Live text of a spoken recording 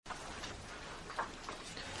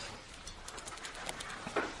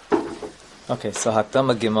Okay, so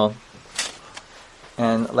Hakdama Gimel,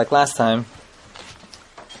 and like last time,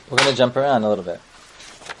 we're going to jump around a little bit.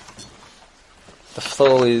 The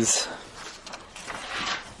flow is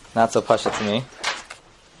not so pasha to me,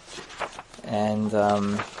 and I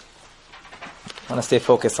want to stay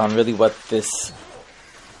focused on really what this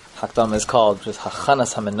Hakdama is called, which is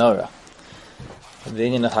Hachanas HaMenorah. The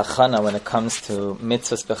union of Hachana when it comes to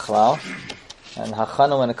mitzvahs bechlal, and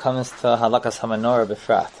Hachana when it comes to Halakas HaMenorah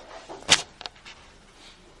befrat.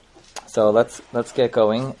 So let's get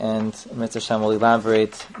going, and Mitzvah Hashem will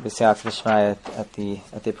elaborate b'siyat v'shmaya at the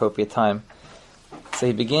appropriate time. So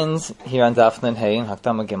he begins here on Daf Nun Hey in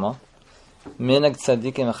Hakdama Gimel. Minag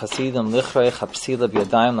tzadikim v'chasidim lichrei chapsila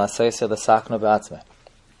b'yadayim la'asayse l'sakno b'atzmeh.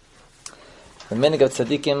 The minag of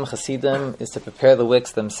tzadikim chasidim is to prepare the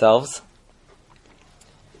wicks themselves.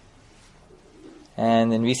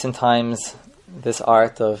 And in recent times, this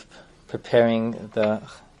art of preparing the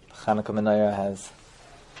Chanukah Menorah has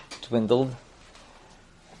dwindled,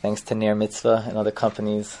 thanks to Ner Mitzvah and other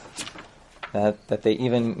companies that they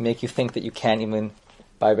even make you think that you can't even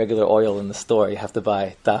buy regular oil in the store. You have to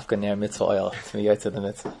buy Dafka Ner Mitzvah oil to be to the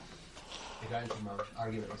Mitzvah. I got into an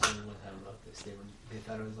argument with someone one time about this. They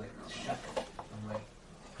thought it was like shekel. I'm like,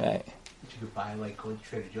 right. You could buy like going to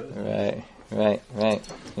Trader Joe's. Right.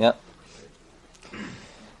 Yep.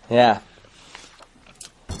 Yeah.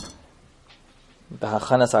 The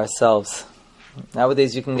hachanas ourselves.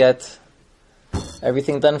 Nowadays you can get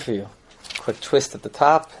everything done for you. Quick twist at the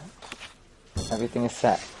top, everything is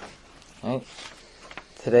set. Right?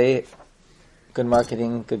 Today, good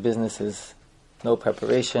marketing, good business is no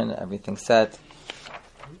preparation, everything's set.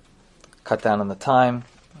 Cut down on the time.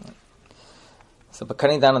 So, but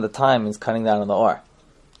cutting down on the time means cutting down on the or.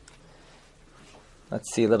 Let's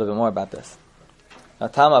see a little bit more about this. Now,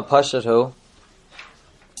 Tama Pashatu,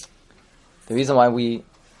 the reason why we're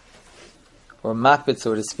makbid,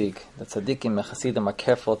 so to speak, that tzaddikim and chasidim are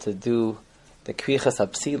careful to do the krichas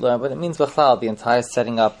hapsila, but it means b'chlal, the entire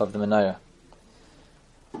setting up of the menorah.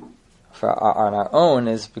 On our own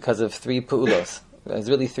is because of three pu'ulos. There's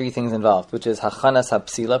really three things involved, which is hachanas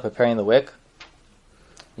hapsila, preparing the wick,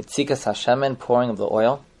 yitzikas hashemen, pouring of the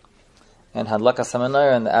oil, and hadlakas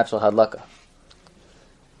hamenorah, and the actual hadlaka.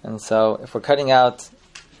 And so, if we're cutting out,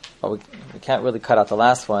 well, we can't really cut out the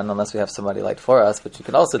last one unless we have somebody light for us, but you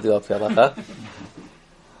can also do al pi halacha.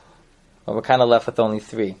 But we're kind of left with only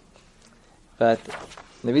three. But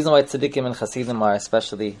the reason why tzaddikim and chasidim are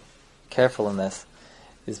especially careful in this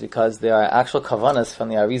is because there are actual kavanas from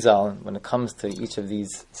the Arizal when it comes to each of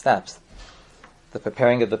these steps. The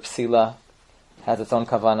preparing of the psila has its own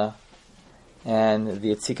kavana, and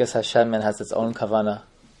the Yitzikas Hashemen has its own kavana.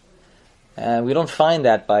 And we don't find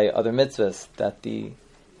that by other mitzvahs, that the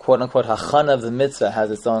quote-unquote hachana of the mitzvah has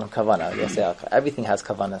its own kavana. Yes, everything has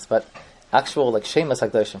kavanas, but actual like shemas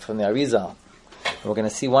hakdoshim from the Arizal, we're going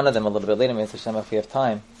to see one of them a little bit later, Mitzvah Hashem, if we have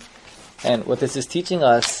time. And what this is teaching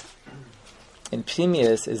us in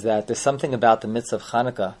Pnimius is that there's something about the mitzvah of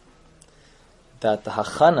Chanukah, that the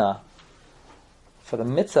hachana for the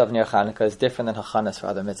mitzvah of Ner Chanukah is different than hachanas for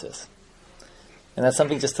other mitzvahs. And that's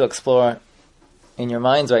something just to explore in your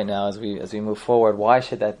minds right now as we move forward. Why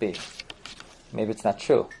should that be? Maybe it's not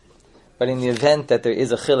true. But in the event that there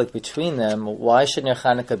is a chiluk between them, why should Ner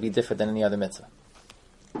Chanukah be different than any other mitzvah?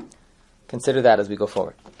 Consider that as we go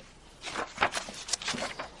forward.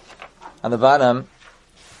 On the bottom,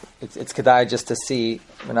 it's kedai just to see,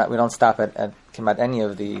 we don't stop at any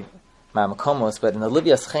of the ma'amakomos, but in the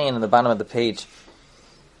Livyas Chein, on the bottom of the page,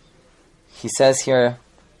 he says here,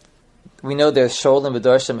 we know there's Sholim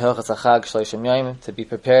B'Dorshim Hilchas Achag Shloshim Yom, to be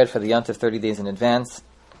prepared for the Yontif 30 days in advance.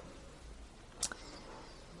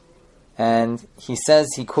 And he says,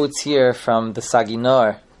 he quotes here from the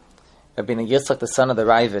Saginor, Rabbi Yitzchak, the son of the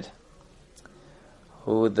Ravid,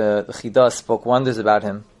 who the Chidah spoke wonders about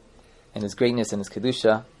him and his greatness and his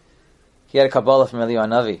kedusha. He had a Kabbalah from Eliyahu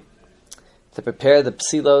Navi to prepare the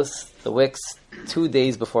psilos, the wicks, 2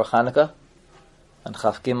 days before Chanukah, on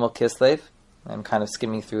Chaf Gimel Kislev. I'm kind of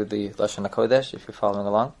skimming through the Lashon HaKodesh, if you're following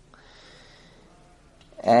along.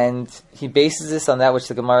 And he bases this on that which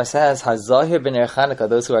the Gemara says, Hazahir b'Ner Chanukah,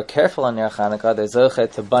 those who are careful on Ner Chanukah, they're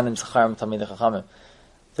zochet to banim zacharim talmidei chachamim,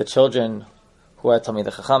 the children who are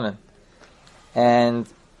talmidei chachamim. And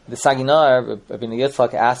the Saginar, Rabbi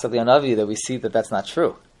Yitzchak, asked Eliyahu Navi that we see that that's not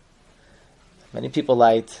true. Many people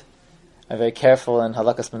are very careful in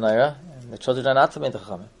halakas menorah, and the children are not talmidei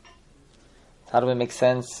chachamim. How do we make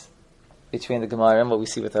sense between the Gemara and what we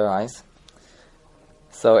see with our eyes?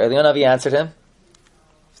 So Eliyahu Navi answered him.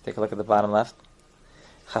 Let's take a look at the bottom left.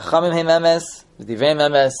 Chachamim heim emes, v'divrei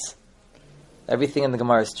emes. Everything in the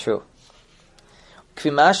Gemara is true.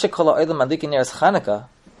 Kvimashe kol ha'olam madlikin neres Chanukah.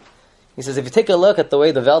 He says, if you take a look at the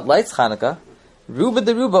way the Welt lights Chanukah, Ruba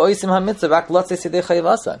de Ruba oisim hamitzvah rak lotzei sidei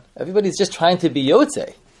chayivasan. Everybody's just trying to be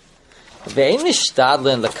yotzei. Ve'ein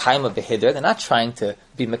mishtadlin l'kaima behidr. They're not trying to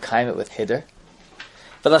be mekayim with hidr.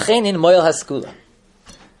 V'lachein in moyel haskula.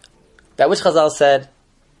 That which Chazal said,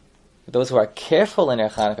 those who are careful in their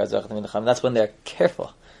Chanukah, that's when they're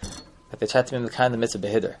careful. That they try to be mekayim the mitzvah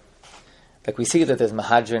behidr. Like we see that there's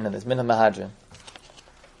mahadrin and there's minha mahadrin.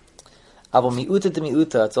 Avo mi'uta de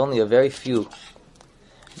mi'uta, it's only a very few.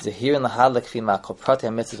 Zahir and lahadlek fima kol prati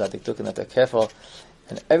ha-mitzvah diktukin, that they're careful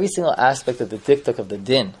in every single aspect of the diktuk of the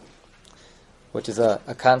din, which is a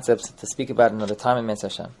concept to speak about another time in Mitzvah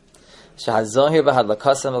Hashem. Shahazahir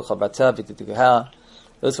bahadlakasam v'chol bratah b'tiktukeha,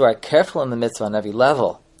 those who are careful in the mitzvah on every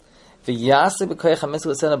level. V'yaseh b'koyach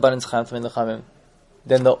ha-mitzvah l'sen abundance chayim t'min l'chamim.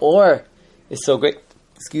 Then the or is so great,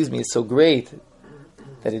 is so great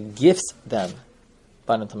that it gifts them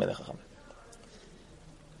abundant t'min l'chamim.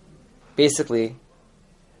 Basically,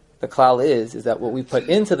 the klal is that what we put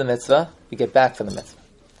into the mitzvah, we get back from the mitzvah.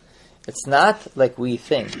 It's not like we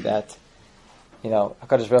think that,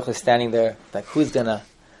 HaKadosh Baruch Hu is standing there, like who's gonna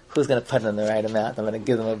put in the right amount? I'm gonna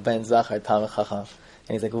give them a ben zachar talmid chacham, and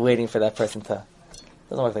he's like waiting for that person to. It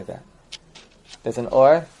doesn't work like that. There's an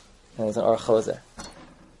or, and there's an or choser.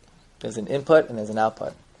 There's an input and there's an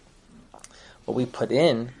output. What we put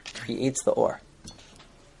in creates the or.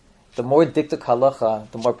 The more diktuk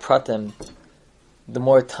halacha, the more pratim, the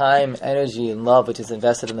more time, energy, and love which is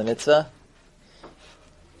invested in the mitzvah,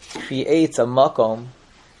 creates a makom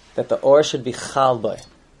that the or should be chal by.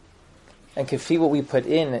 And kafi what we put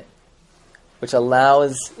in, which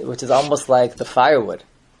is almost like the firewood.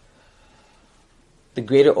 The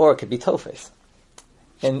greater or could be tofes.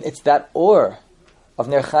 And it's that or of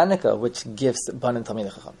Ner Chanukah which gives abundant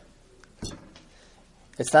Talmidei Chacham.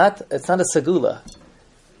 It's not a segula.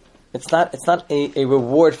 It's not a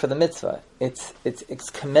reward for the mitzvah. It's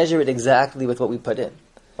commensurate exactly with what we put in.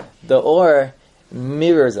 The or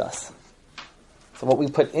mirrors us. So what we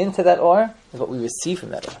put into that or is what we receive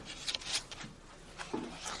from that or.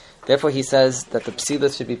 Therefore, he says that the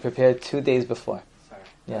psilas should be prepared 2 days before. Sorry.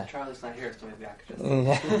 Yeah. Charlie's not here, so maybe I could just...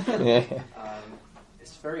 yeah.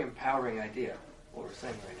 It's a very empowering idea, what we're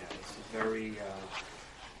saying right now. It's very...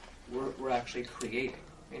 we're actually creating.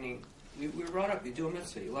 Meaning, we brought up, you do a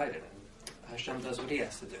mitzvah, you light it, and Hashem does what he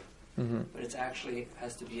has to do. Mm-hmm. But it actually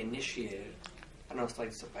has to be initiated. I don't know if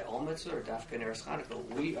it's like by all mitzvah or dafka neres Chanukah.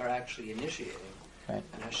 We are actually initiating, right.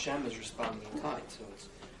 And Hashem is responding in kind. So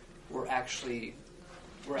we're actually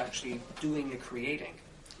doing the creating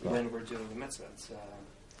when we're doing the mitzvah.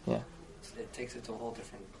 It takes it to a whole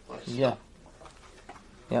different place. Yeah.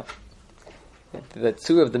 Yep. The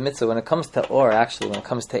two of the mitzvah, when it comes to or, when it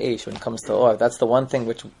comes to eish, when it comes to or, that's the one thing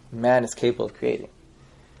which man is capable of creating.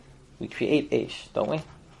 We create eish, don't we? We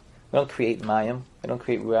don't create mayim, we don't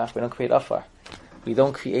create ruach, we don't create afar. We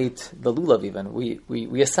don't create the lulav even.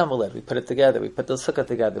 We assemble it, we put it together, we put the sukkah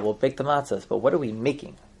together, we'll bake the matzahs, but what are we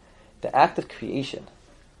making? The act of creation.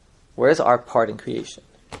 Where's our part in creation?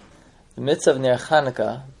 The mitzvah of Ner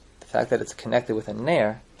Chanukah, the fact that it's connected with a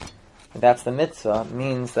ner, and that's the mitzvah,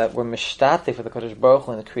 means that we're mishtate for the Kodesh Baruch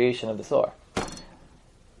Hu in the creation of the or.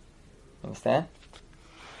 Understand?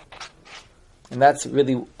 And that's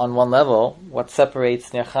really, on one level, what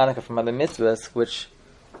separates Ner Chanukah from other mitzvahs, which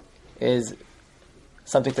is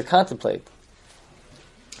something to contemplate.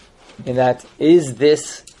 In that, is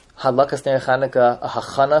this Halakas Ner Chanukah a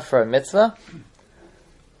hachana for a mitzvah?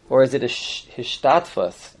 Or is it a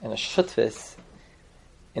hishtatfus and a shutfus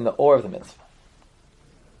in the or of the mitzvah?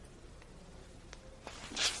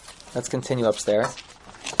 Let's continue upstairs.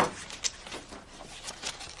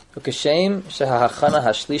 Ukashem shehahachana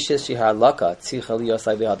hashlishis shehalaka tzicha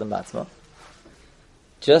liyosai b'adam batzmo.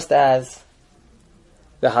 Just as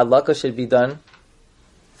the halakha should be done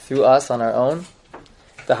through us on our own,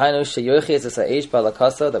 the hainu sheyochi is a eish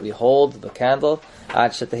balakasa, that we hold the candle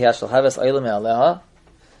ad shetehiyah shel haves oilam me'aleha,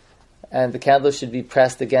 and the candle should be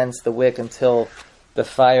pressed against the wick until the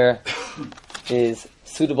fire is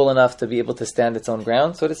suitable enough to be able to stand its own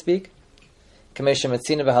ground, so to speak. Which is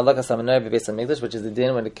the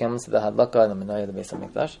din when it comes to the hadlaka and the menorah of the Beis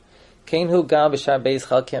HaMikdash.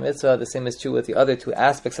 The same is true with the other two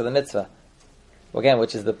aspects of the mitzvah. Again,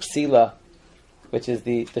 which is the psila, which is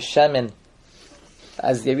the shemen.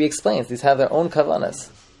 As the Rebbe explains, these have their own kavanas.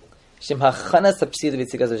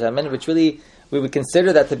 Which really, we would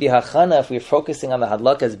consider that to be hachana if we're focusing on the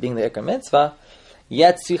hadlaka as being the ikar mitzvah.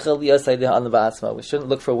 Yet we shouldn't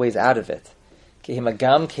look for ways out of it. So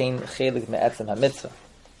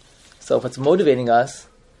if what's motivating us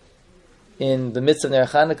in the midst of Ner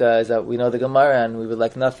Chanukah is that we know the Gemara, and we would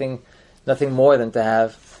like nothing more than to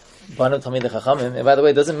have Banim Talmidei Chachamim. And by the way,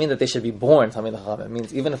 it doesn't mean that they should be born Talmidei Chachamim. It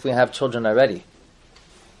means even if we have children already,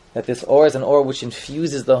 that this or is an or which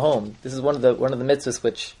infuses the home. This is one of the mitzvahs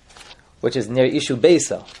which is near Ishu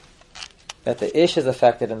Beisa, that the ish is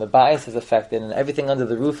affected and the bias is affected and everything under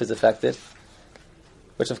the roof is affected.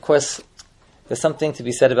 Which of course, there's something to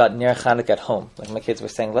be said about Ner Chanukah at home. Like my kids were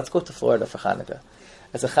saying, let's go to Florida for Chanukah.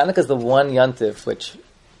 As a Chanukah is the one yontiv which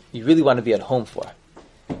you really want to be at home for.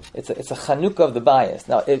 It's a Chanukah of the bias.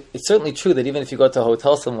 Now, it's certainly true that even if you go to a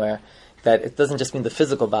hotel somewhere, that it doesn't just mean the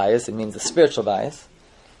physical bias, it means the spiritual bias.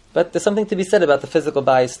 But there's something to be said about the physical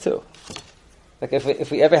bias too. Like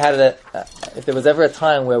if we ever had if there was ever a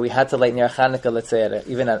time where we had to light Ner Chanukah, let's say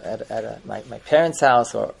at my parents'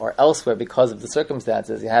 house or elsewhere because of the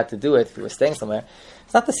circumstances, you had to do it if you were staying somewhere,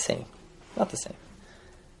 it's not the same. Not the same.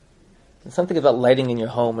 There's something about lighting in your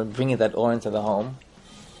home and bringing that or into the home,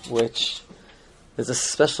 which there's a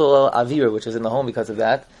special avira which is in the home because of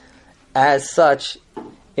that. As such,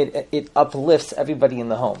 it uplifts everybody in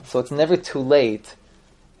the home. So it's never too late.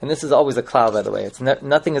 And this is always a cloud, by the way.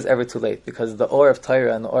 Nothing is ever too late because the or of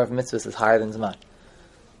Torah and the or of mitzvahs is higher than Zman.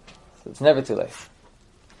 So it's never too late.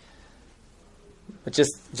 But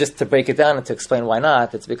just to break it down and to explain why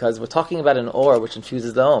not, it's because we're talking about an or which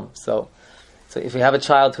infuses the home. So if we have a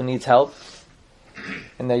child who needs help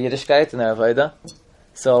in their Yiddishkeit, in their Avodah,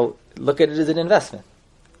 so look at it as an investment.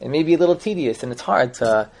 It may be a little tedious and it's hard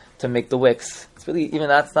to make the wicks. It's really, even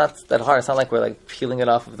that's not that hard. It's not like we're like peeling it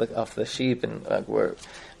off the sheep and we're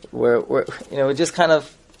just kind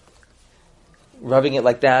of rubbing it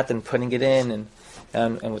like that and putting it in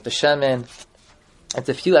and with the shemen. It's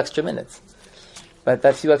a few extra minutes. But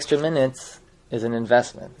that few extra minutes is an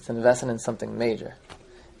investment. It's an investment in something major.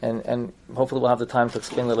 And hopefully we'll have the time to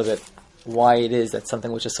explain a little bit why it is that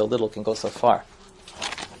something which is so little can go so far.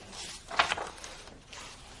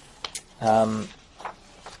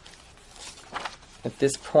 At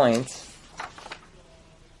this point,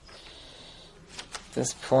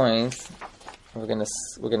 we're gonna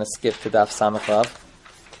skip to Daf Samach Vav,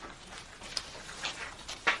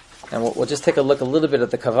 and we'll just take a look a little bit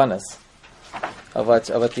at the kavanas of what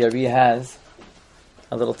the Ari has,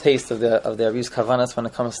 a little taste of the Ari's kavanas when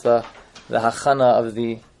it comes to the hachana of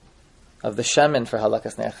the shemen for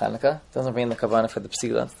halakas Ner Chanukah. Doesn't bring the kavana for the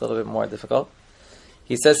psila; it's a little bit more difficult.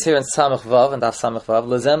 He says here in Samach Vav and Daf Samach Vav,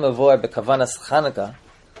 "Lezem avor bekavanas Chanukah,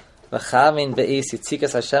 v'chavin be'is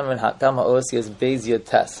yitzikas Hashem and hakam ha'osi is beis yud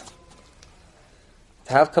tes."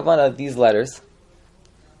 To have kavanah these letters,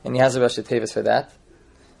 and he has a Rashi Tevis for that.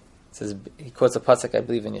 It says he quotes a pasuk, I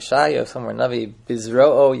believe in Yeshaya or somewhere Navi,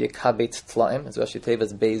 "Bizro'o yekabet tlaim." His Rashi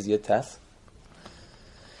Tevis beis yud tes.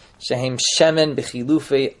 Shehem shemen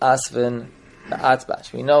b'chilufei asvin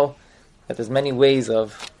ba'atbash. We know that there's many ways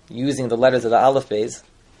of using the letters of the Aleph Beis.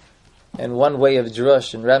 And one way of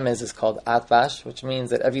drush and remez is called atbash, which means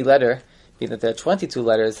that every letter, being that there are 22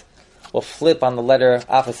 letters, will flip on the letter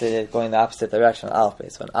opposite it, going the opposite direction, Aleph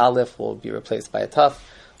Beis. So an Aleph will be replaced by a Taf,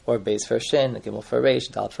 or Beis for a Shin, a Gimel for a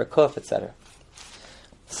Reish, Dal for a Kuf, etc.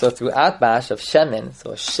 So through atbash of Shemin,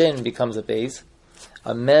 so a Shin becomes a Beis,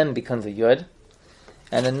 a Mem becomes a Yud,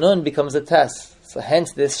 and a Nun becomes a Tes. So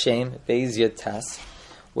hence this Shem, Beis Yud Tes,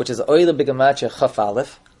 which is Oila B'Gematria Chaf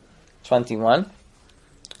Aleph, 21.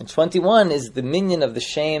 And 21 is the minion of the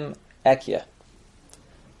Shem Ekya.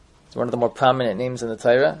 It's one of the more prominent names in the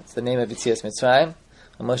Torah. It's the name of Yetzias Mitzrayim.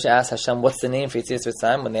 When Moshe asks Hashem, what's the name for Yetzias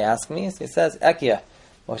Mitzrayim? When they ask me, he says, Ekya.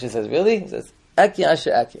 Moshe says, really? He says, Ekya Asher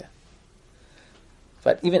Ekya.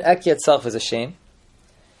 But even Ekya itself is a Shem.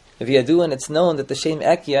 If you do, and it's known that the Shem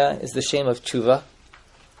Ekya is the Shem of Tshuva,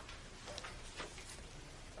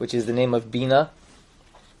 which is the name of Bina.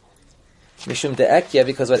 Mishum de Ekya,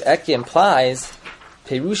 because what Ekya implies,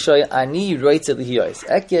 Perushay ani roitze lihiyos.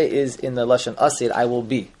 Ekya is in the Lashon Asid, I will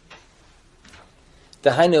be.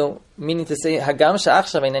 Dahainu, meaning to say, Hagam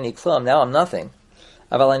sha'achshav eineni klum, now I'm nothing.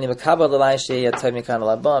 Aval ani mekabel l'lai she'yeh yatay mikan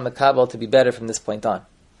l'abba, mekabel to be better from this point on.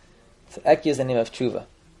 So Ekya is the name of Tshuva.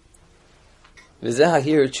 V'zeh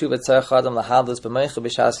ha'hir Tshuva tzarech adam l'havlus b'meichu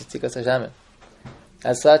b'shas yitzikas hashemen.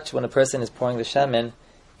 As such, when a person is pouring the shemen,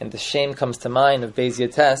 and the shame comes to mind of Beis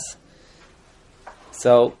Yud Tes,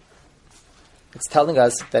 so it's telling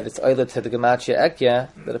us that it's oila to the Gematria Ekya,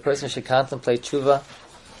 that a person should contemplate tshuva,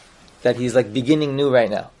 that he's like beginning new right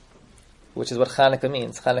now, which is what Chanukah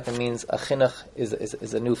means. Chanukah means a chinuch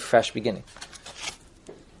is a new, fresh beginning.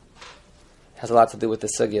 It has a lot to do with the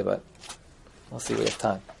sugya, but we'll see we have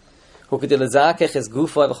time. To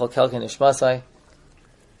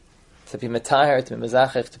to be metahar, to be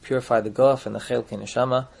mezachef, to purify the guf and the chel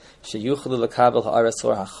kineshama, sheyuchlu lekabel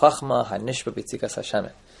ha'arasor ha'chachma ha'nishba b'tzikas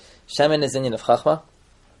ha'shemen. Shemen is inyan of chachma.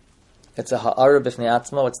 It's a ha'ara b'fnei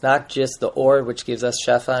atzmo. It's not just the ore which gives us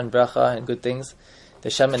shefa and bracha and good things. The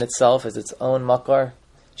shemen itself is its own makar.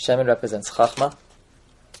 Shemen represents chachma.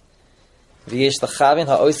 V'yesh l'chavin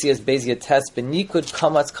ha'osiyas bez yates b'nikud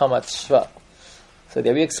kamatz shva. So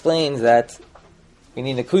there he explains that we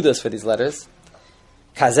need nekudos for these letters.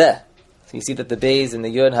 Kazeh. So you see that the Beis and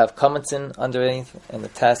the Yud have kamatzin underneath, and the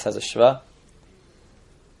Tes has a Shva.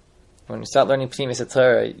 When you start learning Pnimis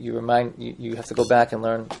Torah, you have to go back and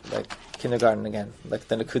learn like kindergarten again, like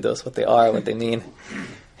the nekudos, what they are, what they mean.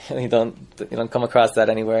 And you don't come across that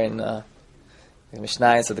anywhere in the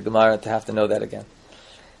Mishnayos or the Gemara to have to know that again.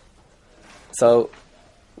 So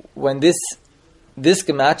when this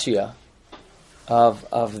gematria of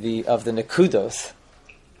the nekudos,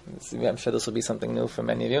 I'm sure this will be something new for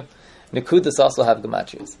many of you. Nekudos also have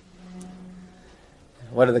gematrias.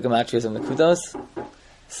 What are the gematrias of nekudos?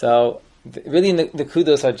 So, really,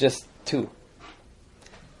 nekudos are just two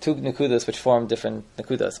nekudos which form different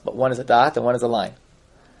nekudos. But one is a dot and one is a line.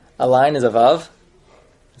 A line is a vav,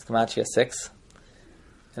 it's gematria 6,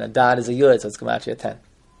 and a dot is a yud, so it's gematria 10.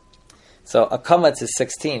 So a kamatz is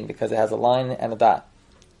 16 because it has a line and a dot.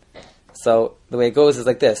 So the way it goes is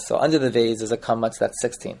like this. So under the vase is a kamatz, that's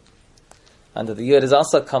 16. Under the yud is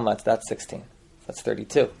also a kamatz, that's 16. That's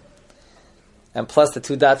 32. And plus the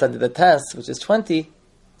two dots under the test, which is 20,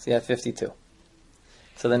 so you have 52.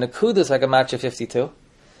 So the nekudos is like a matcha 52,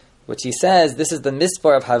 which he says, this is the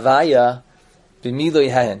mispar of Havaya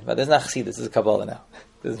b'miloi hayin. But there's not chassidus, this is Kabbalah now.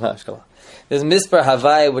 This is mashkala. There's mispar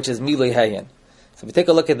Havaya, which is miloi hayin. So if you take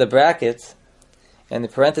a look at the brackets, and the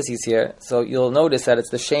parentheses here, so you'll notice that it's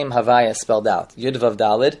the Shem Havaya spelled out. Yud Vav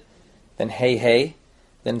Dalid, then Hey Hey,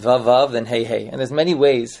 then Vav Vav, then Hey Hey. And there's many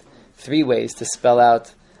ways, 3 ways to spell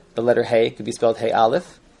out the letter Hey. It could be spelled Hey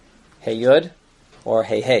Aleph, Hey Yud, or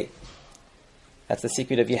Hey Hey. That's the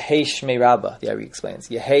secret of Yehei Shmei Rabbah, the Ari explains.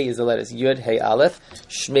 Yehei is the letters Yud, Hey Aleph,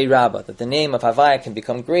 Shmei Rabbah. That the name of Havaya can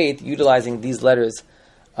become great utilizing these letters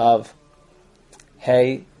of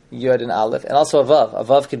Hey, Yud, and Aleph, and also a Vav. A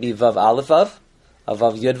Vav could be Vav Aleph Vav, a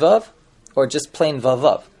Vav Yud Vav, or just plain Vav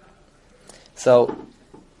Vav. So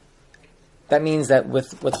that means that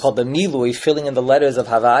with what's called the Milui, filling in the letters of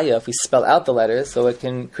Havaya, if we spell out the letters, so it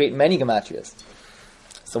can create many gematrias.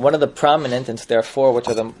 So one of the prominent, and there are 4 which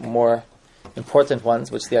are the more important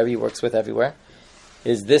ones, which the Ari works with everywhere,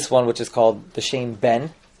 is this one which is called the Shem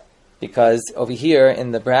Ben, because over here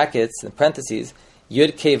in the brackets, in parentheses,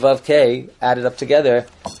 Yud K Vav K added up together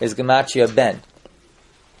is gematria Ben.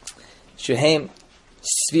 Shuhem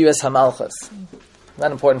Sviras HaMalchus.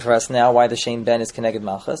 Not important for us now why the Shem Ben is connected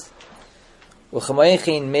Malchus.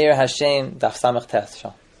 U'chamoyechin Meir Hashem Daf Samach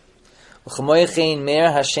Teth. U'chamoyechin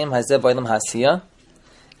Meir Hashem Hazeh B'olam Hasiya.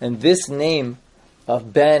 And this name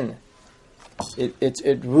of Ben,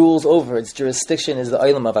 it rules over, its jurisdiction is the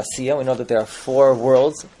Olam of Asiya. We know that there are 4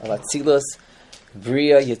 worlds of Atzilus,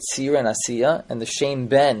 Bria, Yetzira, and Asiya. And the Shem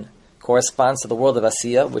Ben corresponds to the world of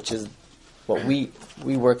Asiya, which is what we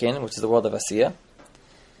work in, which is the world of Asiya.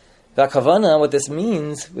 V'akavana, what this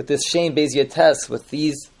means, with this Shem Beis Yates, with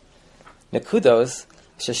these nekudos,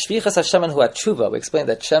 sheshvichas hashemen hu tshuva. We explained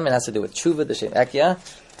that shemen has to do with tshuva, the Shem Ekya.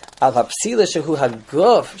 Al hapsila shehu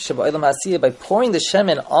haguf sheba'olam hasiya, by pouring the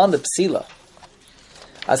shemen on the psila.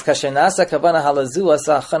 As kasher nasa kavana halazu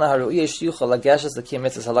asa chana haru'iyah shiyucha lagashas l'kiyam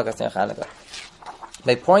mitzvahs halakas Chein Chanuka.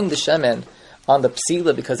 By pouring the shemen on the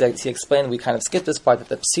psila, because he explained, we kind of skipped this part, that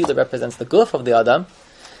the psila represents the guf of the Adam,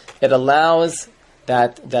 it allows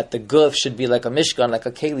that the guf should be like a mishkan, like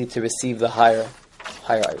a keli, to receive the higher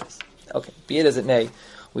items. Okay, be it as it may,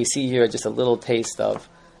 we see here just a little taste of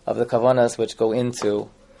the kavanas which go into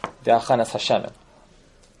the achanas hashemen.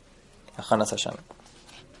 Achanas hashemen.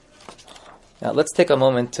 Now let's take a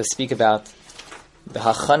moment to speak about the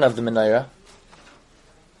hachana of the menorah.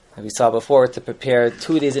 As we saw before, to prepare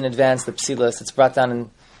 2 days in advance the psilas. It's brought down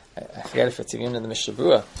in, I forget if it's even in the Mishnah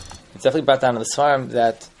Berurah, it's definitely brought down in the Svarim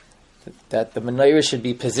that the menorah should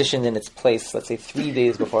be positioned in its place, let's say 3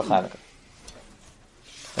 days before Hanukkah.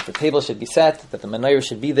 That the table should be set, that the menorah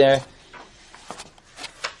should be there.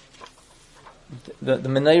 The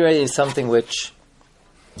menorah is something which,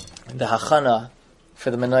 the hachana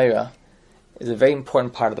for the menorah is a very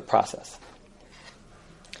important part of the process.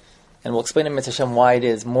 And we'll explain in Mitzvah Hashem why it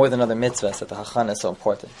is, more than other mitzvahs, that the hachana is so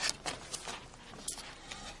important.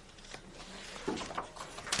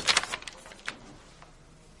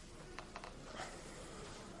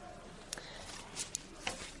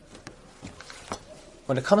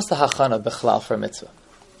 When it comes to hachana b'chlal for a mitzvah,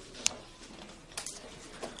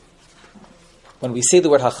 when we say the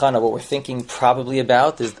word hachana, what we're thinking probably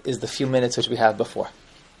about is the few minutes which we have before.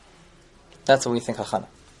 That's when we think hachana.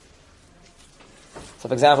 So,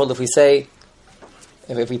 for example, if we say,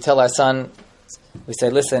 if we tell our son, we say,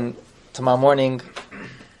 listen, tomorrow morning,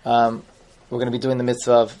 we're going to be doing the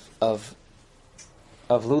mitzvah of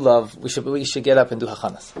lulav. We should get up and do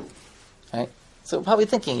hachanas, right? So we're probably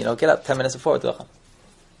thinking, get up 10 minutes before, do hachana.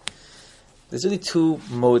 There's really two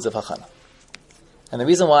modes of hachana. And the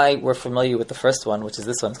reason why we're familiar with the first one, which is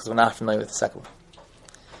this one, is because we're not familiar with the second one.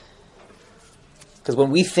 Because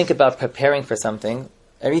when we think about preparing for something,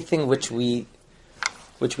 everything which we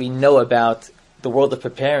know about the world of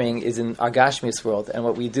preparing is in our Gashmius world. And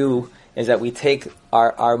what we do is that we take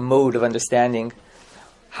our mode of understanding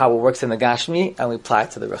how it works in the Gashmi and we apply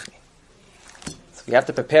it to the Ruchni. So we have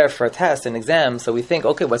to prepare for a test, an exam, so we think,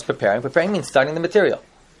 okay, what's preparing? Preparing means studying the material.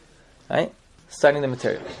 Right? Studying the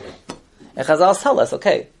material. And Chazal tell us,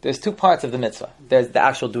 okay, there's two parts of the mitzvah. There's the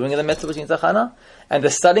actual doing of the mitzvah, which means achana, and the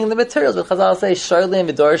studying the materials, which Chazal say, shoylim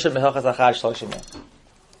midorshim mehachas achad shloshim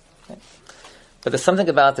yom. But there's something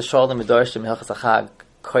about the shoylim midorshim mehachas achad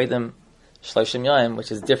koidim shloshim yom,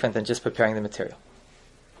 which is different than just preparing the material.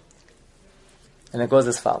 And it goes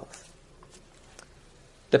as follows.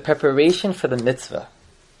 The preparation for the mitzvah,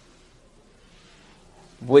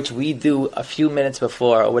 which we do a few minutes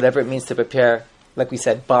before, or whatever it means to prepare, like we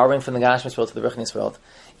said, borrowing from the Gashmis world to the Ruchnis world,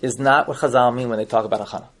 is not what Chazal mean when they talk about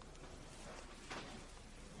Achana.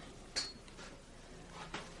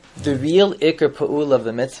 The real Iker Pa'ul of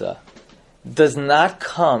the mitzvah does not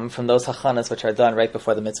come from those Hachanas which are done right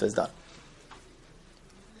before the mitzvah is done.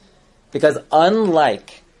 Because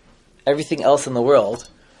unlike everything else in the world,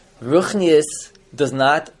 Ruchnius does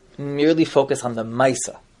not merely focus on the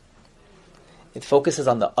Maisa. It focuses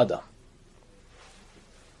on the Adam.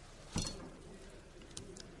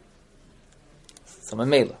 So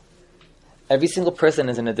Mamela. Every single person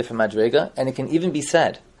is in a different madrega, and it can even be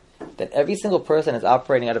said that every single person is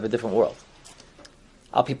operating out of a different world.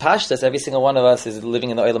 Al pi pashtas, every single one of us is living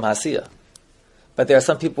in the Olam Hasiya. But there are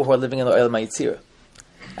some people who are living in the Olam HaYitzira.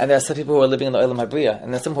 And there are some people who are living in the Olam HaBriya.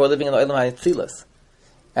 And there are some who are living in the Olam HaYitzilas.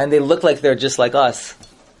 And they look like they're just like us,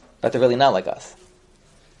 but they're really not like us.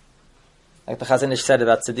 Like the Chazon Ish said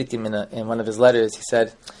about tzaddikim in one of his letters,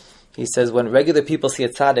 he says, when regular people see a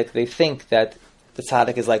tzaddik, they think that the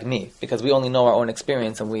tzaddik is like me, because we only know our own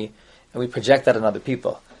experience and we project that on other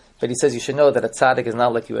people. But he says you should know that a tzaddik is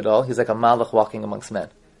not like you at all. He's like a malach walking amongst men.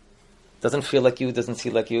 Doesn't feel like you, doesn't see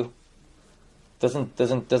like you, doesn't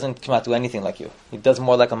come out to anything like you. He does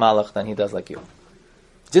more like a malach than he does like you.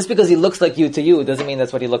 Just because he looks like you to you doesn't mean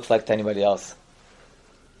that's what he looks like to anybody else.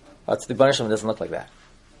 But the Baruch Shem doesn't look like that,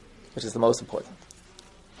 which is the most important.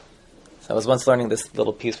 So I was once learning this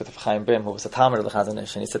little piece with Chaim Brim, who was a Talmud of the Chazon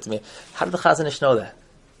Ish, and he said to me, how did the Chazon Ish know that?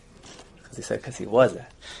 Because he said, because he was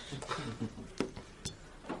that.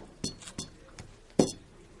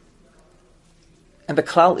 And the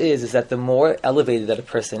klal is that the more elevated that a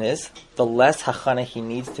person is, the less hachana he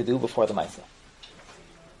needs to do before the Maisa.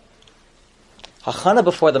 Hachana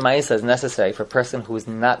before the Maisa is necessary for a person who is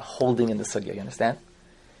not holding in the sugya, you understand?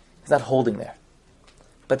 He's not holding there.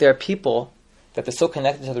 But there are people that they're so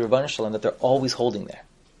connected to the Rebbeinu Shalom that they're always holding there.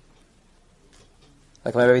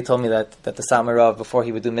 Like my Rebbe told me that the Samarav, before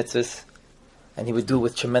he would do mitzvahs, and he would do it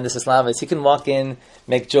with tremendous Islamis, he can walk in,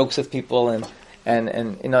 make jokes with people, and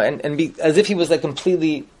be as if he was like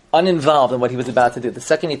completely uninvolved in what he was about to do. The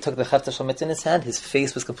second he took the Chefta Shal Mitzvah in his hand, his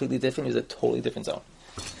face was completely different. He was a totally different zone.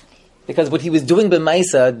 Because what he was doing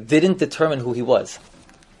b'maisa didn't determine who he was.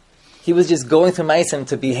 He was just going through Maisim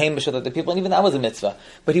to be Hamish with other people, and even that was a mitzvah.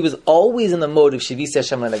 But he was always in the mode of Sifsei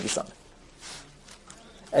Hashem Le'Gisam.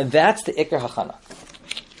 And that's the Iker Hachana.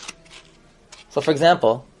 So for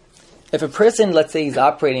example, if a person, let's say he's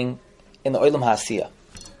operating in the Olam HaAsiyah,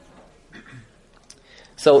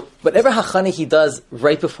 so whatever Hachana he does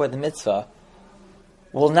right before the mitzvah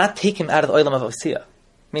will not take him out of the Olam HaAsiyah.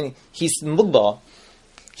 Meaning, he's mugbal,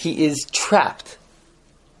 he is trapped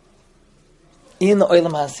in the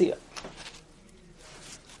Olam HaAsiyah.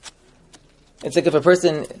 It's like if a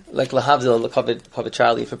person, like Lahavzil, cover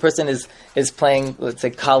Charlie, if a person is playing, let's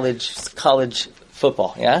say, college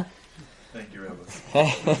football, yeah? Thank you,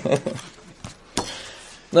 Rebbe.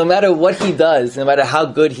 No matter what he does, no matter how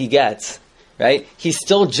good he gets, right? He's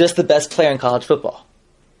still just the best player in college football.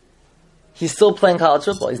 He's still playing college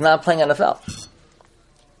football. He's not playing NFL.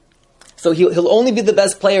 So he'll only be the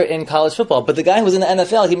best player in college football. But the guy who's in the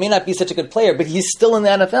NFL, he may not be such a good player, but he's still in the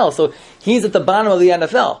NFL. So he's at the bottom of the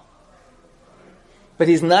NFL. But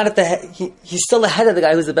he's not at the head. He's still ahead of the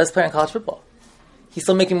guy who's the best player in college football. He's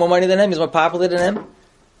still making more money than him. He's more popular than him.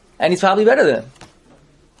 And he's probably better than him.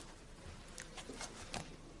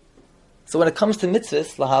 So when it comes to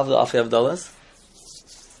mitzvahs, lahavdil alfi avdalas,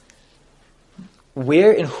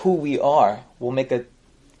 where and who we are will make a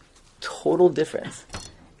total difference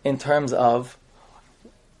in terms of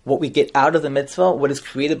what we get out of the mitzvah, what is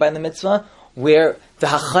created by the mitzvah, where the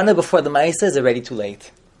hachana before the ma'aseh is already too late.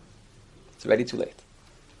 It's already too late.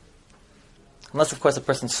 Unless, of course, a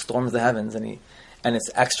person storms the heavens and it's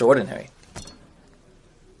extraordinary.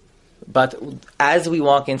 But as we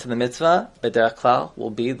walk into the mitzvah, b'derech klal will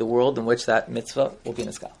be the world in which that mitzvah will be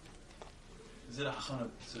niskal. Is it a hachana?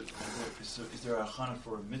 Is there a hachana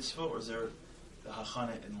for a mitzvah, or is there the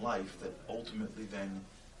hachana in life that ultimately then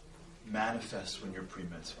manifests when you're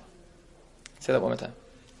pre-mitzvah? Say that one more time.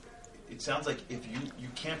 It sounds like if you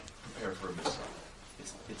can't prepare for a mitzvah,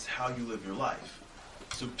 it's how you live your life.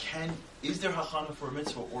 So is there hachana for a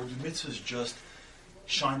mitzvah, or do mitzvahs just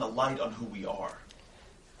shine the light on who we are?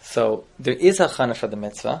 So there is hachana for the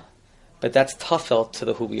mitzvah, but that's tafel to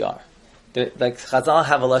the who we are. Like Chazal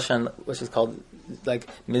have a lashon which is called like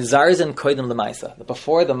mizarzen koydem lemaisa.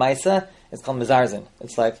 Before the maisa, it's called mizarzen.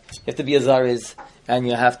 It's like you have to be a zariz and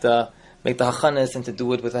you have to make the hachanas and to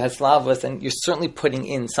do it with a heslavas, and you're certainly putting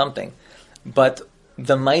in something. But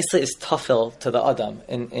the maisa is tafel to the adam.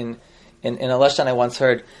 In a lashon I once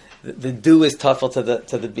heard, the do is tafel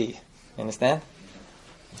to the be. You understand?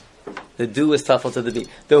 The do is tafel to the be.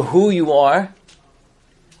 The who you are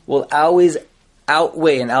will always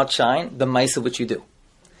outweigh and outshine the maisa which you do.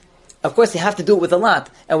 Of course, you have to do it with a lot,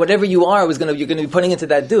 and whatever you are you're going to be putting into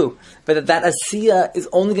that do. But that asiyah is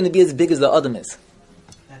only going to be as big as the adam is.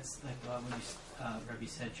 That's like what Rabbi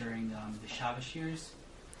said during the Shabbos years,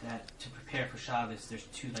 that to prepare for Shabbos, there's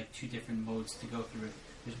two different modes to go through it.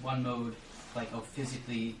 There's one mode, like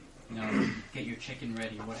physically, get your chicken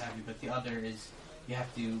ready or what have you. But the other is you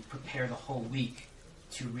have to prepare the whole week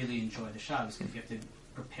to really enjoy the Shabbos, because you have to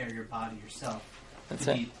prepare your body yourself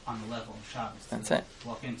to be on the level of Shabbos. That's right.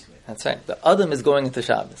 Walk into it. That's right. The Adam is going into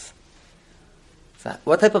Shabbos. So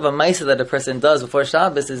what type of a maisa that a person does before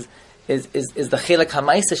Shabbos is the chilek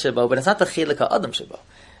hamaisa shebo, but it's not the chilek ha'adam shebo.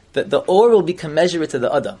 The or will be commensurate to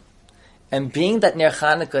the Adam. And being that Ner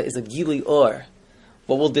Chanukah is a gili or,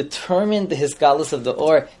 what will determine the hisgalus of the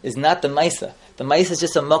or is not the maisa. The maisa is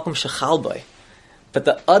just a makom shechal boy. But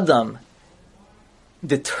the Adam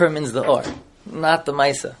determines the or, not the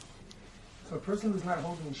maisa. So a person who's not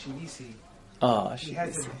holding shivisi, he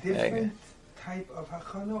has a shivisi. different type of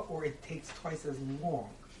hachana, or it takes twice as long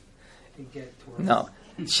to get towards... No.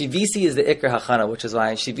 Shivisi is the ikar hachana, which is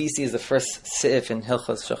why shivisi is the first seif in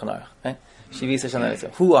Hilchos Shulchan Aruch. Right? Shivisi Hashem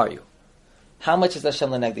Lenegdi. Who are you? How much is Hashem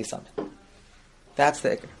Lenegdi Samin? That's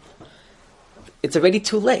the ikar. It's already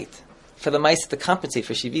too late for the maisa to compensate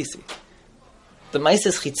for shivisi. The maisa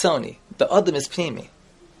is chitzoni. The adam is pnimi.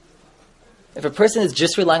 If a person is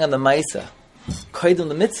just relying on the maisa, koydem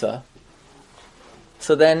the mitzvah,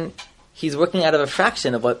 so then he's working out of a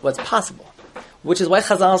fraction of what's possible. Which is why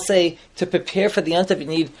Chazal say to prepare for the Yontif you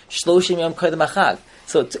need shloshim yom koydem achag.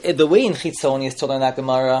 So the way in chitzoni is to learn that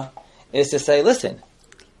Gemara is to say, listen,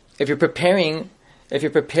 if you're preparing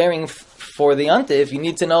for the Yontif, you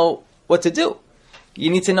need to know what to do. You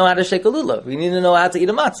need to know how to shake a lulav. You need to know how to eat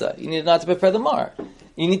a matzah. You need to know how to prepare the mar.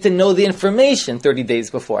 You need to know the information 30 days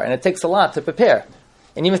before, and it takes a lot to prepare.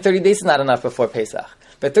 And even 30 days is not enough before Pesach.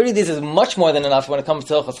 But 30 days is much more than enough when it comes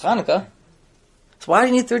to Hilchos Chanukah. So why do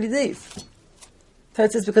you need 30 days?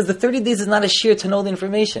 It's because the 30 days is not a shear to know the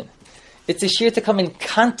information. It's a shear to come in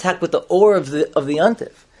contact with the ore of the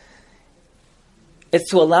Yontif. It's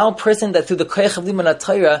to allow a person that through the koyach of liman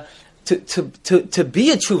Torah to be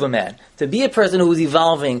a tshuva man, to be a person who is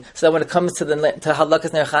evolving, so that when it comes to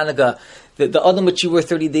Hadlakas Ner Chanukah, the Adam which you were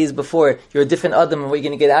 30 days before, you're a different Adam, and what you're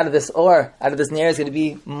going to get out of this or out of this Ner is going to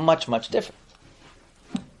be much, much different.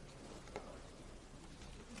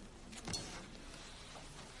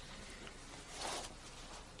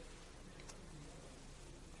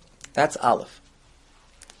 That's Aleph.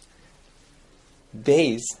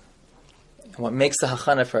 Beis, and what makes the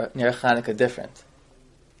Hachana for Ner Chanukah different.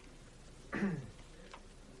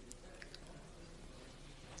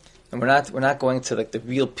 And we're not going to like the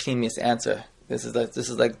real previous answer. This is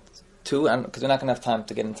like two, because we're not going to have time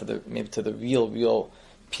to get into the real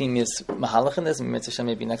previous mahalach in this.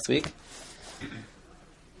 Maybe next week.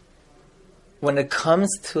 When it comes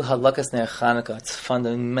to halakas ner Chanukah, it's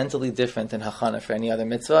fundamentally different than hachana for any other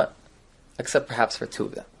mitzvah, except perhaps for two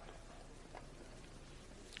of them.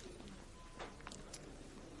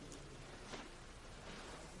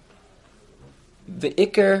 The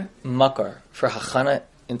ikar makar for hachana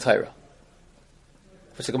in Torah,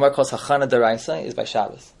 which the Gemara calls hachana deraisa, is by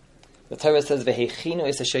Shabbos. The Torah says vehechinu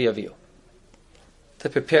es asher yaviu, to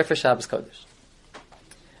prepare for Shabbos Kodesh.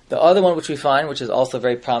 The other one which we find, which is also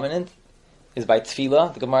very prominent, is by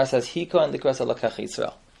Tefillah. The Gemara says, Hiko and Likras Elokech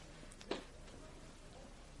Yisrael.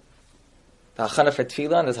 The Hachana for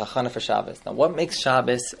Tefillah and there's Hachana for Shabbos. Now, what makes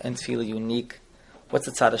Shabbos and Tefillah unique? What's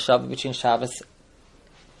the tzad Shabbat between Shabbos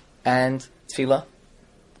and Tefillah?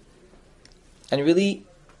 And really,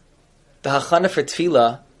 the Hachana for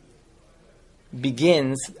Tefillah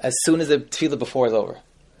begins as soon as the Tefillah before is over.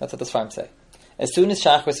 That's what the Sfarim say. As soon as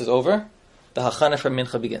Shachris is over, the Hachana for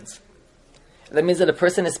Mincha begins. That means that a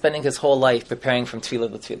person is spending his whole life preparing from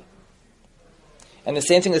Tefillah to Tefillah. And the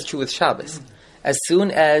same thing is true with Shabbos. As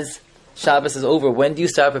soon as Shabbos is over, when do you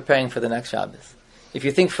start preparing for the next Shabbos? If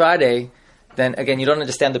you think Friday, then again, you don't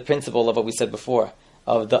understand the principle of what we said before,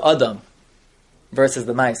 of the Adam versus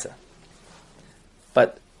the Maisa.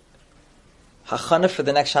 But Hachana for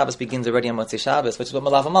the next Shabbos begins already on Motzei Shabbos, which is what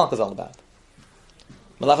Malav Malka is all about.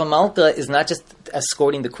 Malav Malka is not just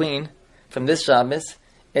escorting the queen from this Shabbos,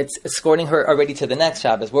 it's escorting her already to the next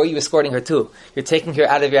Shabbos. Where are you escorting her to? You're taking her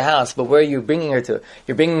out of your house, but where are you bringing her to?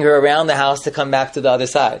 You're bringing her around the house to come back to the other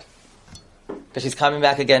side. Because she's coming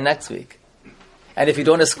back again next week. And if you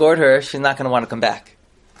don't escort her, she's not going to want to come back.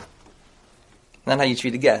 Not how you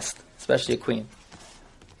treat a guest, especially a queen.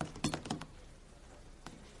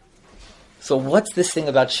 So what's this thing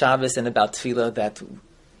about Shabbos and about Tefillah that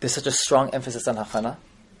there's such a strong emphasis on Hachana?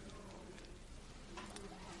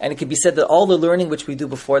 And it can be said that all the learning which we do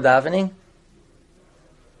before davening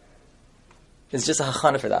is just a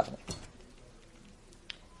Hachana for davening.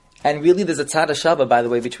 And really there's a tzad Shabbat, by the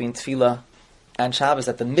way, between Tefillah and Shabbos,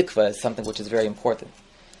 that the mikvah is something which is very important.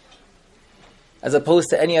 As opposed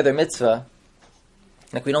to any other mitzvah,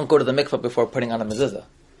 like we don't go to the mikvah before putting on a mezuzah.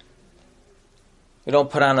 We don't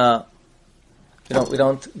put on a... We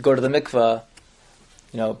don't go to the mikvah,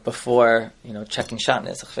 before, checking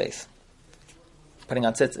shatnez, face, putting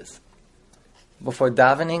on tzitzis. Before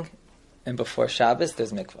davening and before Shabbos,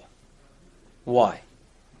 there's mikvah. Why?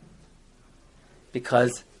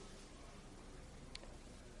 Because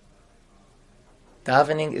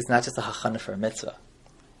davening is not just a hachana for a mitzvah.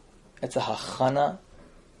 It's a hachana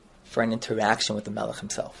for an interaction with the Melech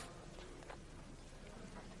himself.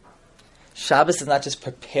 Shabbos is not just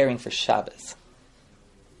preparing for Shabbos.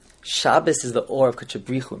 Shabbos is the Or of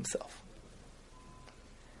Kachabrichu himself.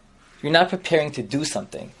 You're not preparing to do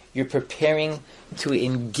something. You're preparing to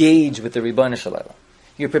engage with the Ribbon Shalom.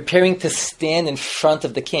 You're preparing to stand in front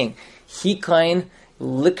of the King. Hikain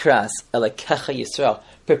likras elakecha Yisrael.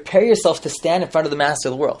 Prepare yourself to stand in front of the Master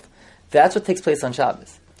of the world. That's what takes place on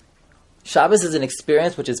Shabbos. Shabbos is an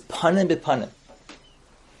experience which is panim b'panim.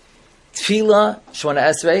 Tefillah,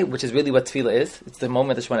 Shemona Esrei, which is really what Tefillah is. It's the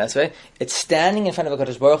moment of Shemona Esrei. It's standing in front of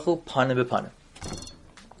HaKadosh Baruch Hu, panim b'panim.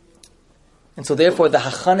 And so therefore, the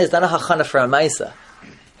hachana is not a hachana for a maisa.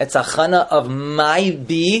 It's a hachana of my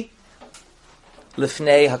be,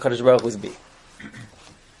 lifnei HaKadosh Baruch Hu's be.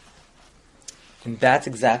 And that's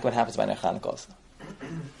exactly what happens by Ner Chanukah also.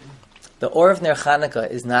 The Or of Ner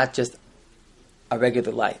Chanukah is not just a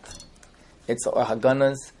regular light. It's the Or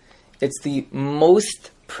Haganas. It's the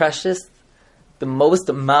most precious, the most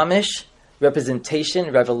mamish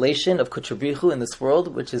representation, revelation of Kutrabrichu in this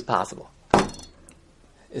world, which is possible,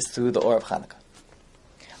 is through the Or of Chanukah.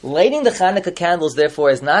 Lighting the Chanukah candles, therefore,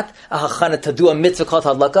 is not a hachana to do a mitzvah called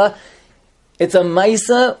hadlaka. It's a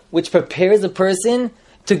maisa which prepares a person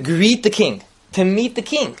to greet the king, to meet the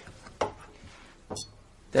king.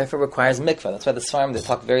 Therefore, it requires mikvah. That's why the Sfarim, they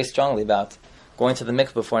talk very strongly about going to the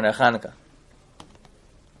mikvah before Ner Chanukah.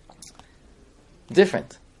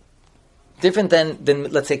 Different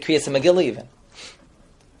than let's say Kriyas Megillah even,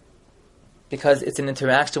 because it's an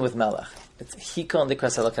interaction with Melech. It's Hikon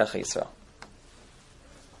Likras Elokech Yisrael,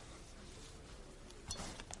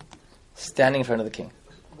 standing in front of the king.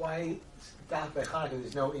 Why that by Chanukah?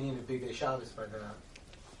 There's no Indian of Big Day Shabbos by the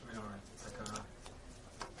menorah. It's like a...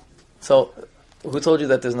 So, who told you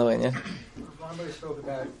that there's no Indian? Rambam spoke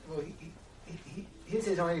about. Well, he didn't say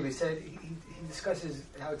his own Indian, but he said he discusses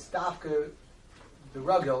how it's dafka. The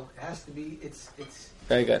rugel, it has to be, it's...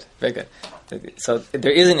 Very good. So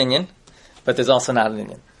there is an Inyan, but there's also not an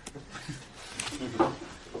Inyan.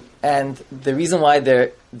 And the reason why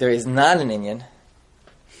there is not an Inyan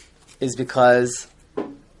is because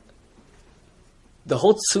the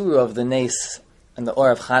whole tzura of the Nes and the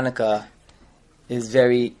Or of Chanukah is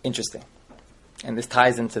very interesting. And this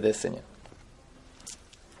ties into this Inyan.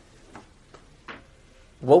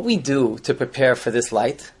 What we do to prepare for this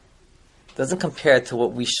light doesn't compare to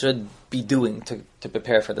what we should be doing to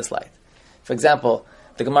prepare for this light. For example,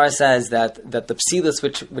 the Gemara says that the psilos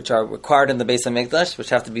which are required in the Beis HaMikdash, which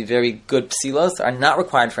have to be very good psilos, are not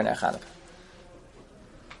required for Ner Chanukah.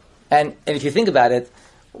 And if you think about it,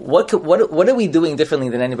 what are we doing differently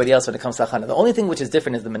than anybody else when it comes to hachana? The only thing which is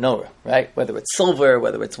different is the menorah, right? Whether it's silver,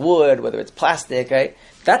 whether it's wood, whether it's plastic, right?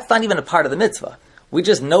 That's not even a part of the mitzvah. We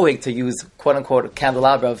just know it to use quote unquote a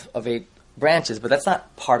candelabra of 8 branches, but that's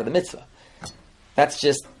not part of the mitzvah. That's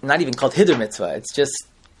just not even called hiddur mitzvah. It's just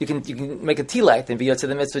you can make a tea light and be yotze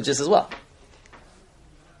the mitzvah just as well.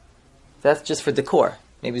 That's just for decor.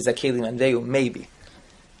 Maybe zakelim and deyu, maybe.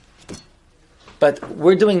 But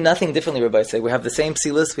we're doing nothing differently, Rabbi say. We have the same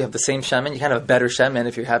psilas, we have the same shemen. You can have a better shemen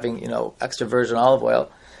if you're having, extra virgin olive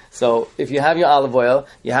oil. So if you have your olive oil,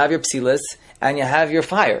 you have your psilas, and you have your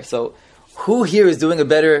fire. So who here is doing a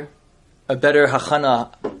better hachana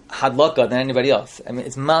hadlaka than anybody else? I mean,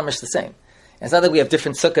 it's mamish the same. And it's not that we have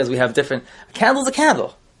different sukkahs, we have different... A candle's a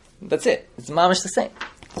candle. That's it. It's mamish the same.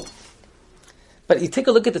 But you take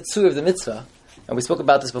a look at the tzur of the mitzvah, and we spoke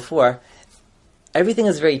about this before, everything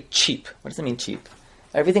is very cheap. What does it mean cheap?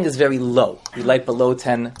 Everything is very low. We light below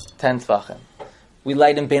 10 tvachim. We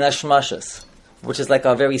light in bein hashmashas, which is like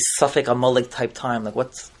a very Suffolk Amalek type time. Like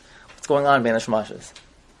what's going on in bein hashmashas?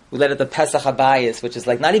 We light at the Pesach Habayis, which is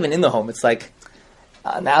like not even in the home. It's like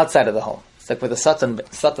on the outside of the home. It's like where the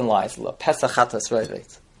Satan lies. Pesach Chatas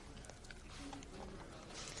right.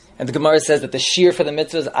 And the Gemara says that the shear for the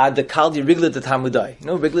mitzvah is ad dekaldi rigla de tamudai. You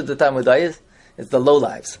know what rigla de tamudai is? It's the low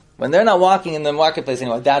lives. When they're not walking in the marketplace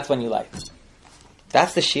anymore, that's when you light.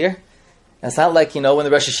 That's the shear. And it's not like, when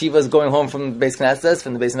the Rosh Hashiva is going home from the Beis Knesset,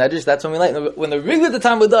 from the Beis Medrash, that's when we light. When the rigla de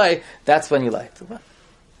tamudai, that's when you light.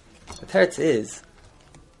 The teretz is,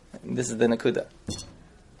 and this is the nakuda,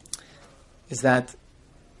 is that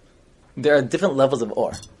there are different levels of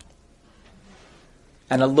or.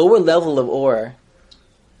 And a lower level of or,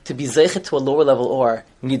 to be zeichet to a lower level or,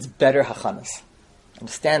 needs better hachanas.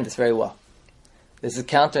 Understand this very well. This is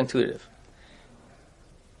counterintuitive.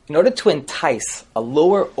 In order to entice a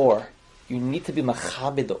lower or, you need to be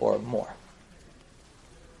machabed the or more.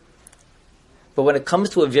 But when it comes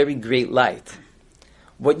to a very great light,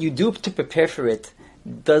 what you do to prepare for it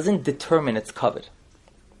doesn't determine its covet.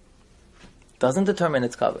 Doesn't determine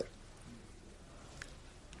its covet.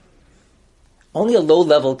 Only a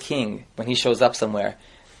low-level king, when he shows up somewhere,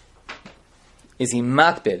 is he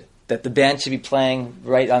makbid that the band should be playing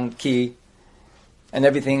right on key, and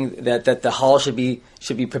everything that the hall should be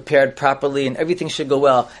prepared properly, and everything should go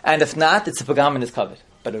well. And if not, it's a pagam in his covet.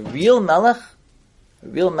 But a real melech, a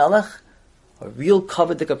real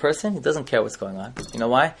covetic person, he doesn't care what's going on. You know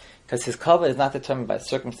why? Because his covet is not determined by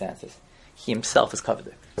circumstances. He himself is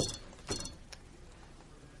covetic.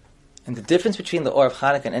 And the difference between the or of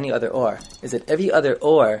Chanukah and any other or is that every other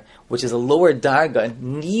or, which is a lower darga,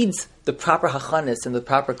 needs the proper hachanis and the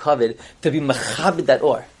proper kavod to be machabed that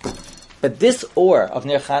or. But this or of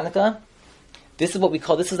Ner Chanukah, this is what we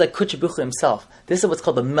call, this is like Kutch Bucha himself. This is what's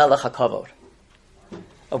called the Melech HaKavod,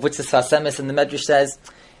 of which the Sasemis and the Medrash says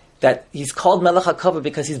that he's called Melech HaKavod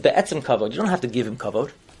because he's be'etzim kavod. You don't have to give him kavod.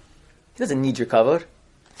 He doesn't need your kavod.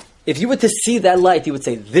 If you were to see that light, you would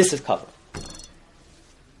say, this is kavod.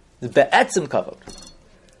 The be'etzim kavod.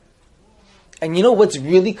 And you know what's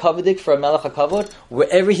really kavodik for a Melech HaKavod?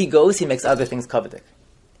 Wherever he goes, he makes other things kavodik.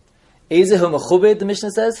 Ezehu mechubed, the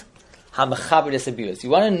Mishnah says, ha-mechabed es-abiras.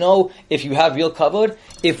 You want to know if you have real kavod?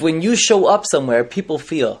 If when you show up somewhere, people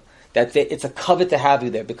feel that it's a kavod to have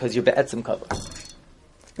you there because you're be'etzim kavod.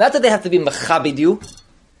 Not that they have to be mechabed you,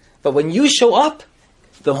 but when you show up,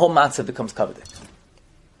 the whole matzah becomes kavodik.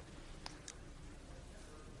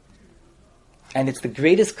 And it's the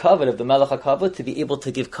greatest kavod of the Melech HaKavod to be able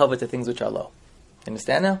to give kavod to things which are low. You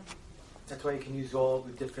understand now? That's why you can use all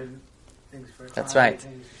the different things for... That's right.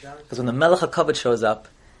 Because when the Melech HaKavod shows up,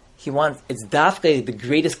 it's dafke, the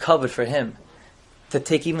greatest kavod for him, to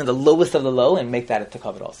take even the lowest of the low and make that into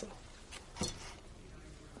kavod also.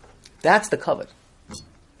 That's the kavod.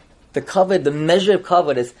 The kavod, the measure of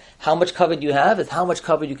kavod is how much kavod you have, is how much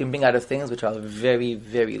kavod you can bring out of things which are very,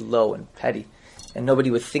 very low and petty. And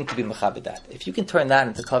nobody would think to be mechabed that. If you can turn that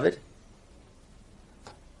into kavod,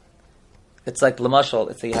 it's like lamashal.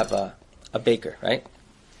 Let's say you have a baker, right?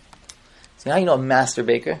 So now you know a master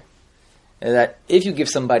baker, and that if you give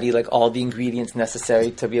somebody like all the ingredients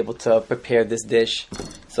necessary to be able to prepare this dish,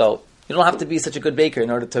 so you don't have to be such a good baker in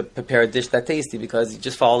order to prepare a dish that tasty because you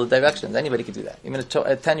just follow the directions. Anybody could do that. Even a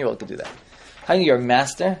 10-year-old could do that. How you're a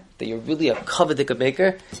master, that you're really a kavadik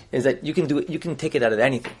baker, is that you can do it. You can take it out of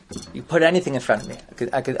anything. You put anything in front of me.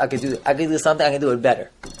 I could do it. I could do something. I can do it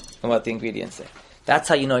better than what the ingredients say. That's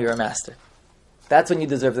how you know you're a master. That's when you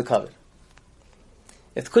deserve the kavod.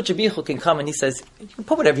 If Kutchabichu can come and he says, you can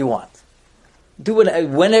put whatever you want, do it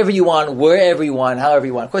whenever you want, wherever you want, however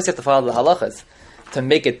you want. Of course, you have to follow the halachas to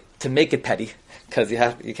make it petty, because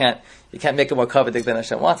you can't make it more coveted than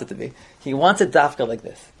Hashem wants it to be. He wants it dafka like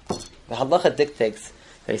this. The halacha dictates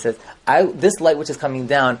that he says, this light which is coming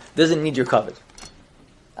down doesn't need your covet.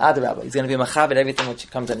 Adarabba, he's going to be machabed everything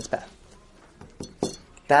which comes in his path.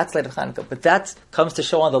 That's light of Chanukah. But that comes to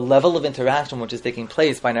show on the level of interaction which is taking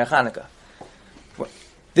place by Ner Chanukah.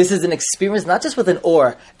 This is an experience not just with an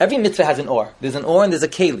or. Every mitzvah has an or. There's an or and there's a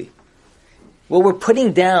keli. What we're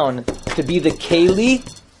putting down to be the keli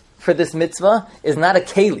for this mitzvah is not a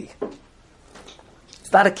keli.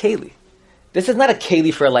 It's not a keli. This is not a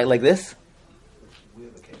keli for a light like this.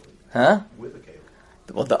 With a keli. Huh? With a keli.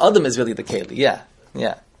 Well, the Adam is really the keli. Yeah.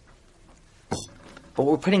 But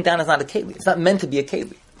what we're putting down is not a keli. It's not meant to be a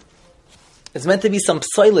keli. It's meant to be some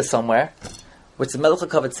psoila somewhere, which the Melech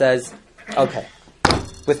HaKavod says, okay,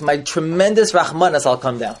 with my tremendous rachmanas, I'll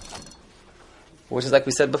come down. Which is like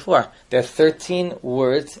we said before. There are 13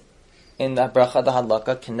 words in that bracha, the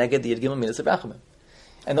hadlaka, keneged the yidgim midas of rachamim.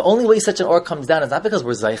 And the only way such an or comes down is not because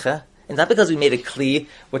we're zaycha, it's not because we made a kli,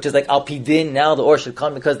 which is like al pidin, now the or should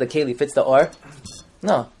come because the keli fits the or.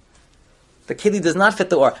 No. The keli does not fit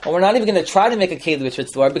the or. And we're not even going to try to make a keli which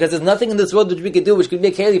fits the or, because there's nothing in this world which we could do which could be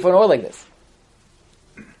a keli for an or like this.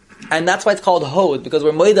 And that's why it's called hod, because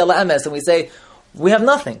we're moed al emes, and we say, we have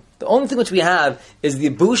nothing. The only thing which we have is the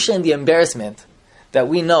busha and the embarrassment that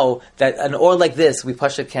we know that an or like this, we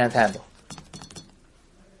pasha can't handle.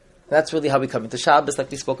 That's really how we come into Shabbos,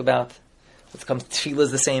 like we spoke about. It comes tefillah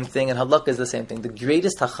is the same thing, and halakha is the same thing. The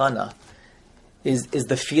greatest hachana is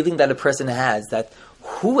the feeling that a person has that,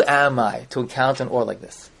 who am I to encounter an or like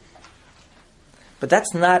this? But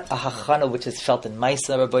that's not a hachana which is felt in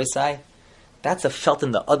Maisa, Rabbi Isai. That's a felt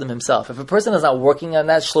in the Adam himself. If a person is not working on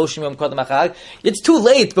that, shloshim yom kodem hachag, it's too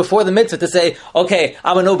late before the mitzvah to say, okay,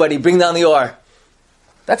 I'm a nobody, bring down the or.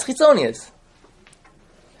 That's chitzonius.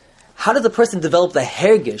 How does the person develop the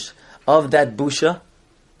hergish of that busha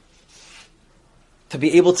to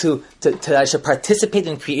be able to actually participate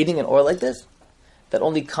in creating an or like this? That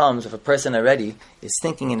only comes if a person already is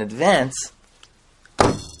thinking in advance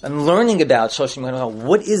and learning about shloshim yom kodem hachag.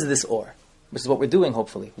 What is this or? Which is what we're doing,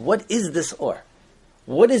 hopefully. What is this or?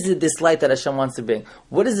 What is it, this light that Hashem wants to bring?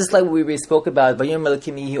 What is this light we already spoke about? That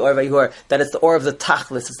it's the or of the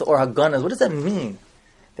tachlis, it's the or haganas. What does that mean?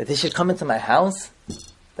 That they should come into my house?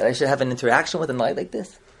 That I should have an interaction with a light like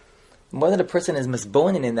this? More than a person is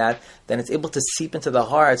misboning in that, then it's able to seep into the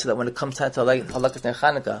heart, so that when it comes time to halakas ner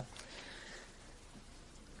Chanukah,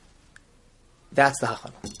 that's the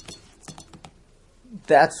hachana.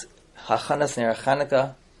 That's hachanas ner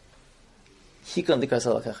Chanukah. And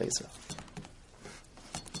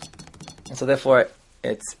so therefore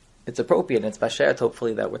it's appropriate and it's bashert,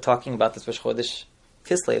 hopefully, that we're talking about this Rosh Chodesh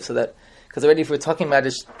Kislev, so that, because already if we're talking about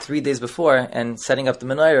it 3 days before and setting up the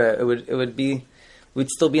menorah, we'd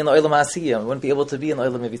still be in the Olam HaAsiyah. We wouldn't be able to be in the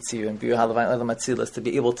Olam HaVitzir and Biur HaLevayim Olam HaTzilas, to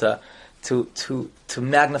be able to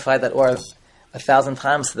magnify that or 1,000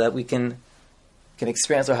 times, so that we can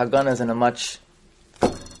experience our Haganas in a much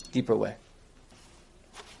deeper way.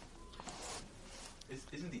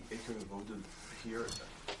 Here,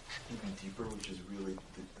 even deeper, which is really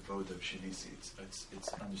the vote of Shivisi.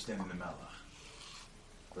 It's understanding the Malach,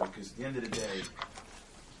 right? Because at the end of the day,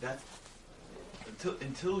 that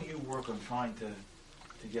until you work on trying to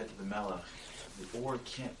get to the Malach, the or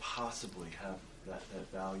can't possibly have that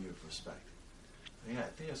value of respect. I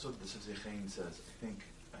think I saw what the Sifsei Chein says.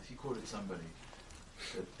 He quoted somebody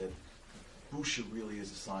that busha really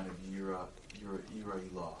is a sign of yira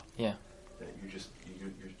ilah. Yeah. That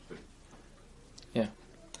yeah,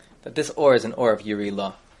 that this or is an or of Yiri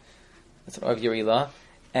law. It's an or of Yiri law,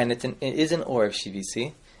 and it is an or of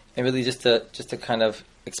Shivisi. And really, just to kind of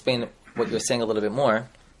explain what you're saying a little bit more,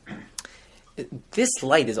 this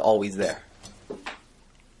light is always there.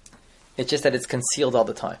 It's just that it's concealed all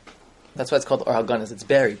the time. That's why it's called or haganas. It's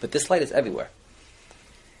buried, but this light is everywhere.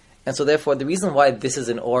 And so, therefore, the reason why this is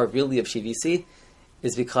an or really of Shivisi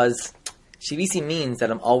is because Shivisi means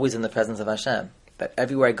that I'm always in the presence of Hashem. That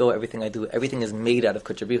everywhere I go, everything I do, everything is made out of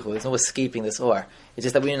Kuchabrichu. There's no escaping this or. It's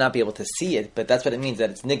just that we may not be able to see it, but that's what it means,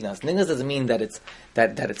 that it's nignas. Nignas doesn't mean that it's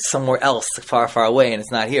somewhere else, far, far away, and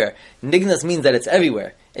it's not here. Nignas means that it's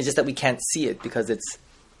everywhere. It's just that we can't see it because it's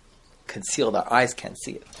concealed. Our eyes can't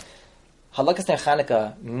see it. Halakas ner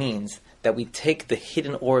Chanukah means that we take the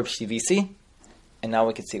hidden or of Shivisi, and now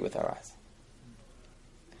we can see it with our eyes.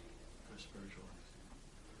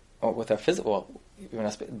 Or with our physical,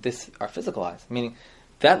 our physical eyes. Meaning,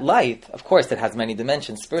 that light, of course, it has many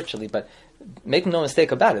dimensions spiritually, but make no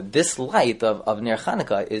mistake about it, this light of Ner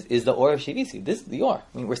Chanukah is the or of Shivisi. This is the or.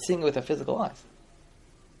 I mean, we're seeing it with our physical eyes.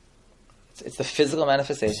 It's the physical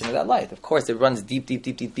manifestation of that light. Of course, it runs deep, deep,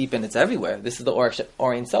 deep, deep, deep, and it's everywhere. This is the Or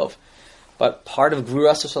Ein Sof. But part of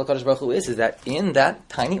Gvuras Shel HaKadosh Baruch Hu is that in that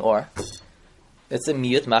tiny Or, it's a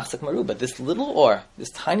miyut machzak maruba. This little Or, this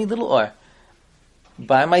tiny little Or,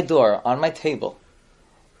 by my door, on my table,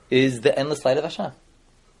 is the endless light of Hashem.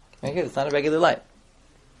 Okay, it's not a regular light.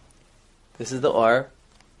 This is the Or.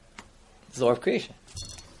 This is the Or of creation.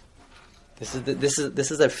 This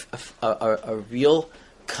is a real,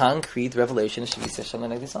 concrete revelation of Sifsei Chein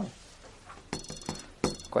Chanuka.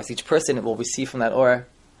 Of course, each person will receive from that Or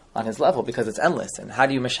on his level because it's endless. And how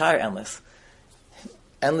do you mashar endless?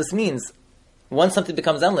 Endless means once something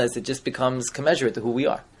becomes endless, it just becomes commensurate to who we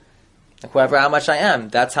are. Like whoever how much I am,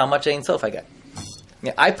 that's how much Ein Sof I get.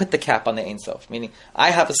 I put the cap on the Ein Sof, meaning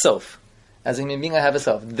I have a Sof. As a human being, I have a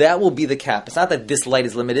Sof. That will be the cap. It's not that this light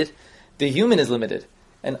is limited. The human is limited.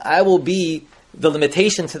 And I will be the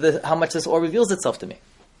limitation to how much this Or reveals itself to me.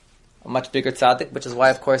 A much bigger tzaddik, which is why,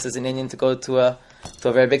 of course, there's an Indian to go to a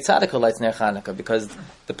very big tzaddik who lights Ner Chanukah, because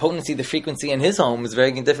the potency, the frequency in his home is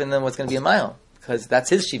very different than what's going to be in my home, because that's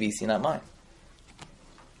his shivisi, not mine.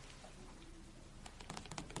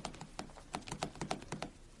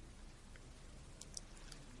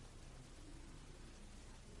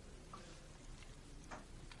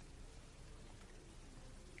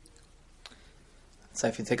 So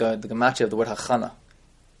if you take the gematria of the word hachana,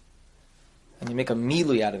 and you make a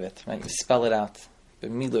milui out of it, right? You spell it out. The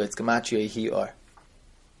milui, it's gematria hi or.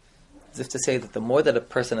 As if to say that the more that a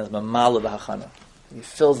person is mamala the hachana, he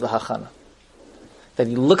fills the hachana, that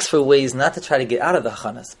he looks for ways not to try to get out of the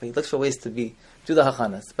hachanas, but he looks for ways to do the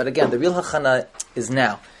hachanas. But again, the real hachana is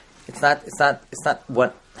now. It's not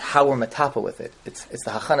how we're metapa with it. It's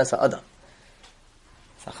the hachanas ha'adam.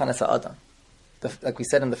 It's hachanas ha'adam. Like we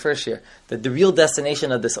said in the first year, the real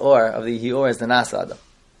destination of this Or, of the Yehi Or, is the Nasa Adam.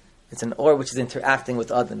 It's an Or which is interacting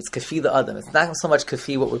with Adam. It's kafi the Adam. It's not so much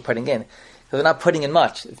kafi what we're putting in, because we're not putting in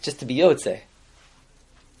much. It's just to be Yotzei.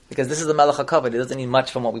 Because this is the Melech HaKavod. It doesn't need much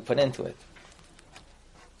from what we put into it.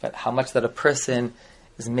 But how much that a person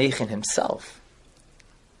is meichin himself,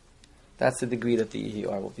 that's the degree that the Yehi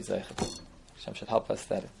Or will be zeichet. Hashem should help us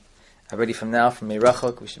that already from now, from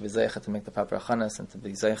Meirachok, we should be zeichet to make the Papa Chanas and to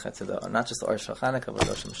be zeichet to not just the Or Shel Chanukah, but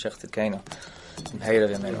also Mashiach Tzidkeinu.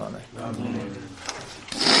 Amen.